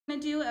I'm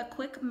gonna do a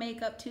quick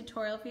makeup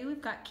tutorial for you.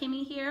 We've got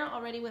Kimmy here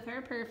already with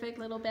her perfect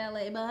little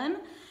ballet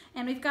bun,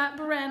 and we've got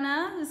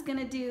Brenna who's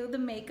gonna do the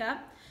makeup.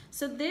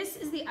 So this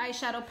is the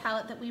eyeshadow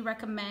palette that we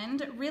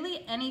recommend.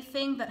 Really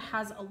anything that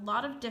has a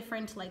lot of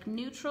different like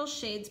neutral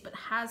shades but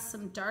has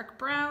some dark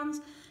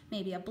browns,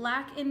 maybe a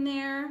black in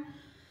there.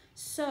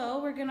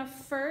 So we're gonna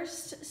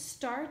first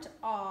start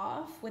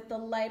off with the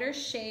lighter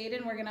shade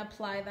and we're gonna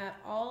apply that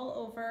all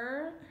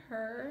over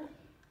her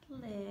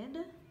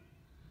lid.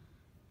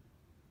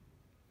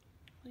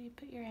 Will you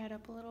put your head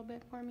up a little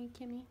bit for me,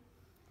 Kimmy?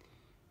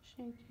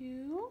 Thank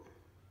you.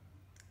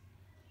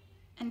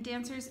 And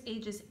dancers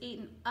ages 8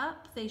 and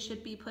up, they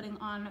should be putting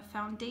on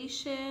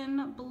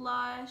foundation,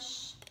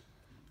 blush,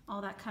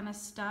 all that kind of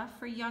stuff.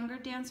 For younger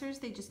dancers,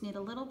 they just need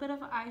a little bit of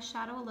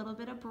eyeshadow, a little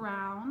bit of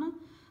brown.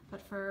 But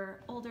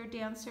for older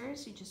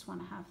dancers, you just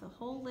want to have the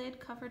whole lid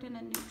covered in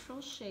a neutral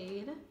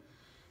shade.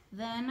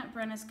 Then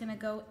Brenna's gonna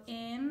go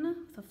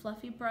in with a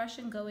fluffy brush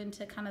and go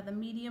into kind of the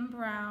medium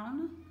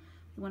brown.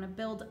 We want to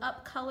build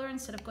up color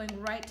instead of going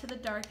right to the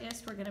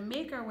darkest. We're gonna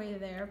make our way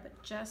there,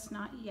 but just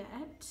not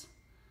yet.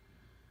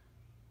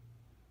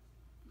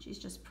 She's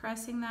just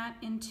pressing that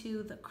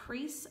into the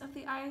crease of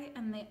the eye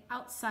and the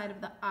outside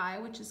of the eye,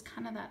 which is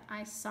kind of that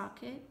eye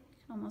socket.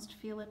 You can almost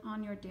feel it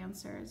on your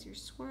dancer as you're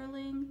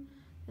swirling.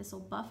 This will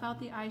buff out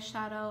the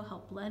eyeshadow,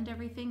 help blend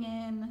everything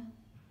in.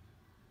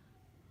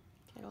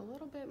 Get a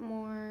little bit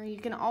more. You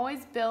can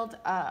always build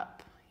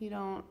up. You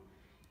don't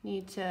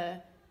need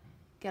to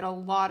get a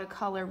lot of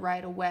color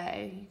right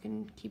away. You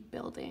can keep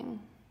building.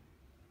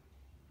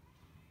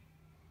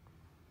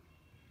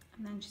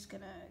 And then she's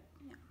gonna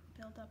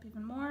build up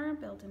even more,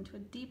 build into a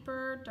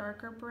deeper,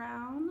 darker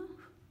brown.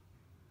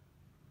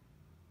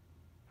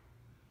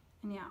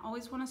 And yeah,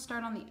 always wanna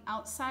start on the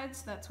outside,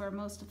 so that's where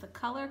most of the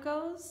color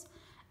goes.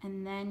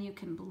 And then you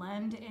can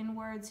blend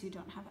inwards. You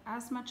don't have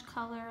as much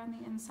color on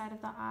the inside of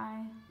the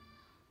eye.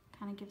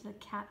 Kind of gives a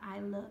cat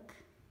eye look.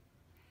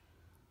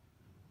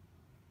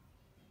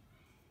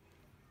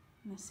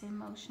 And the same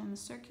motions,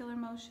 circular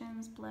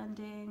motions,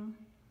 blending.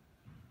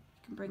 You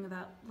can bring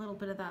that little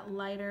bit of that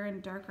lighter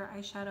and darker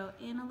eyeshadow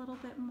in a little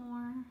bit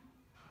more.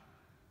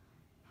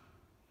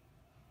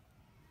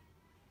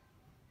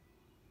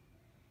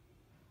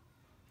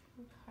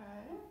 Okay,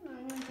 now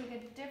I'm going to take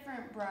a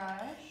different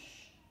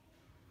brush.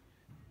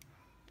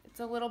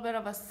 It's a little bit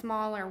of a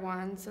smaller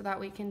one so that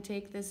we can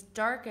take this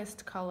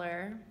darkest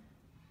color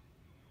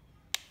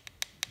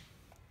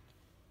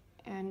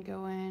and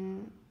go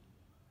in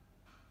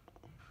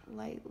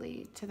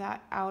lightly to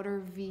that outer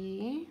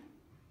V.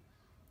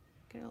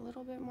 Get a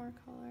little bit more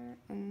color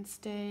and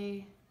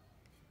stay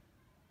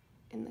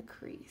in the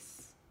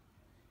crease.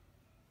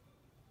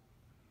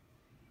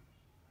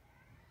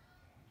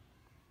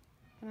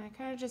 And I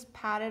kind of just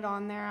pat it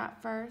on there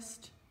at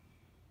first,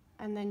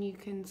 and then you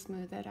can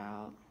smooth it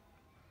out.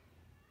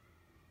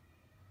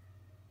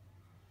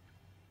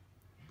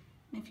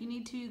 And if you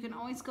need to, you can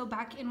always go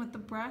back in with the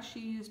brush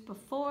you used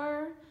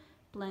before,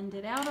 blend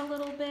it out a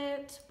little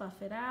bit,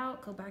 buff it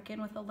out, go back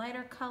in with a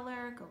lighter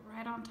color, go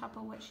right on top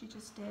of what she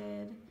just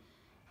did.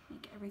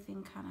 Make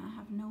everything kind of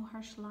have no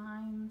harsh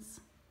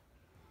lines.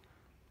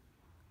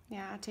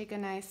 Yeah, take a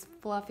nice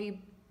fluffy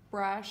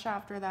brush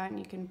after that and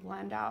you can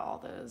blend out all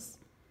those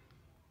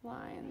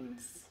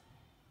lines.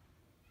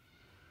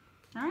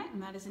 All right,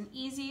 and that is an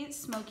easy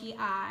smoky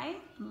eye.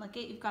 And look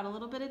at, you've got a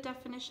little bit of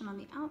definition on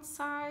the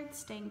outside,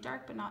 staying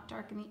dark but not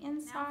dark on the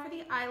inside. Now for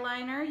the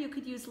eyeliner, you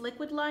could use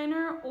liquid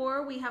liner,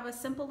 or we have a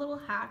simple little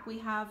hack. We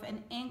have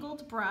an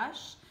angled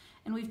brush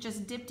and we've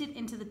just dipped it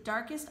into the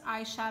darkest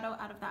eyeshadow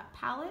out of that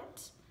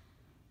palette.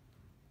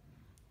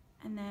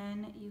 And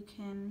then you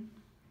can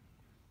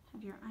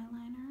have your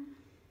eyeliner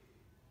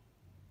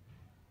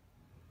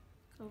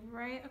go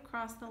right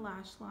across the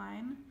lash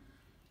line.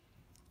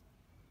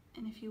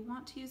 And if you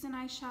want to use an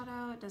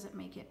eyeshadow, it doesn't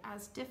make it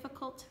as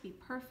difficult to be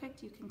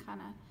perfect. You can kind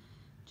of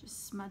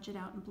just smudge it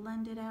out and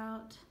blend it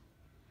out.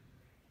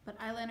 But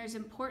eyeliner is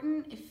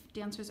important if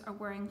dancers are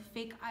wearing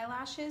fake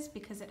eyelashes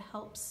because it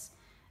helps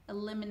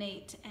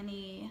eliminate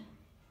any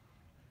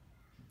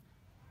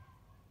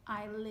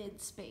eyelid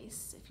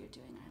space if you're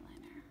doing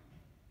eyeliner.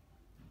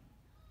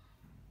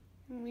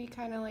 We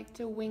kind of like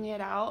to wing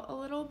it out a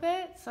little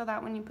bit so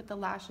that when you put the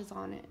lashes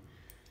on it,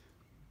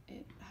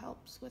 it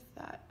helps with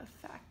that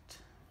effect.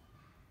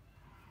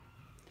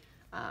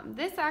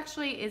 This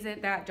actually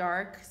isn't that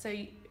dark, so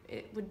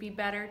it would be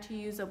better to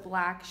use a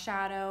black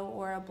shadow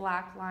or a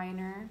black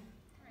liner.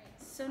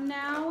 So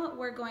now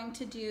we're going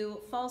to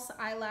do false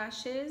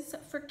eyelashes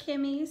for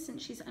Kimmy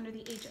since she's under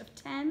the age of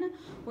 10.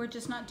 We're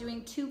just not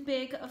doing too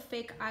big of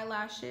fake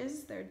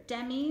eyelashes. They're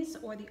demis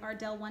or the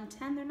Ardell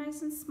 110. They're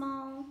nice and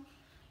small,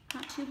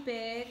 not too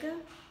big.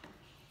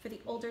 For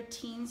the older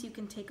teens, you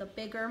can take a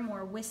bigger,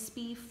 more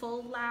wispy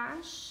full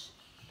lash.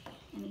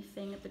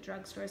 Anything at the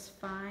drugstore is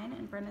fine.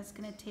 And Brenna's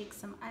gonna take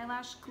some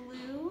eyelash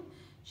glue.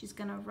 She's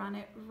gonna run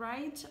it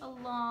right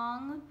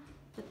along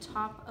the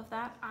top of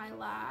that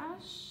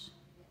eyelash.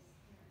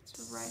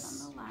 It's right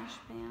on the lash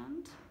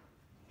band.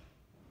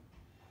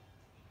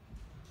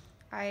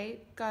 I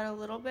got a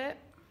little bit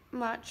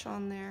much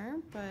on there,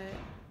 but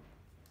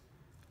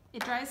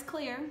it dries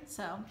clear,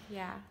 so.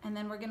 yeah. And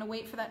then we're gonna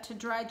wait for that to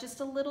dry just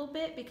a little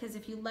bit, because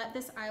if you let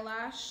this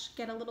eyelash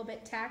get a little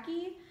bit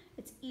tacky,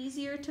 it's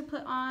easier to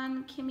put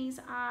on Kimmy's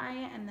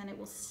eye, and then it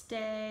will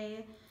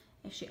stay.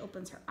 If she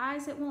opens her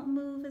eyes, it won't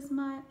move as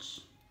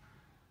much.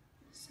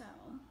 So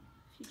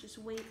if you just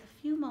wait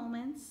a few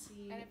moments.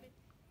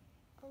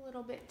 A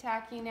little bit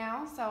tacky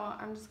now, so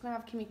I'm just gonna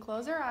have Kimmy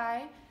close her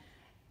eye,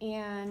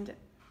 and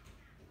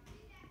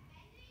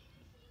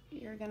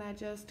you're gonna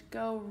just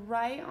go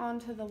right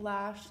onto the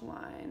lash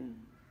line.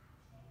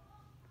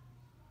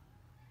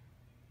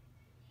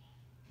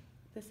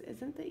 This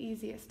isn't the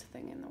easiest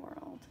thing in the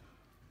world.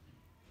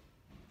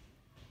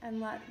 And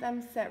let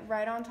them sit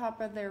right on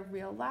top of their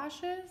real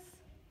lashes.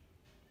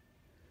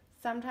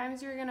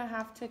 Sometimes you're gonna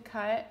have to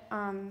cut,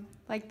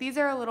 like these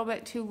are a little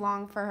bit too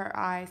long for her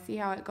eye. See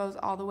how it goes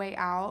all the way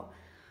out?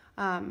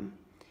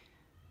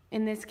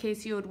 In this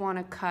case, you would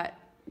wanna cut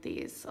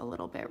these a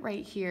little bit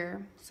right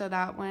here so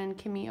that when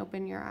Kimmy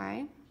open your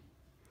eye,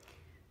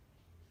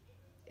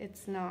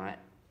 it's not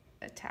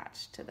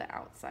attached to the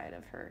outside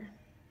of her.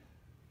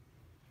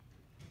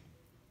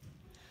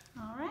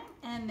 All right,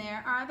 and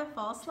there are the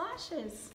false lashes.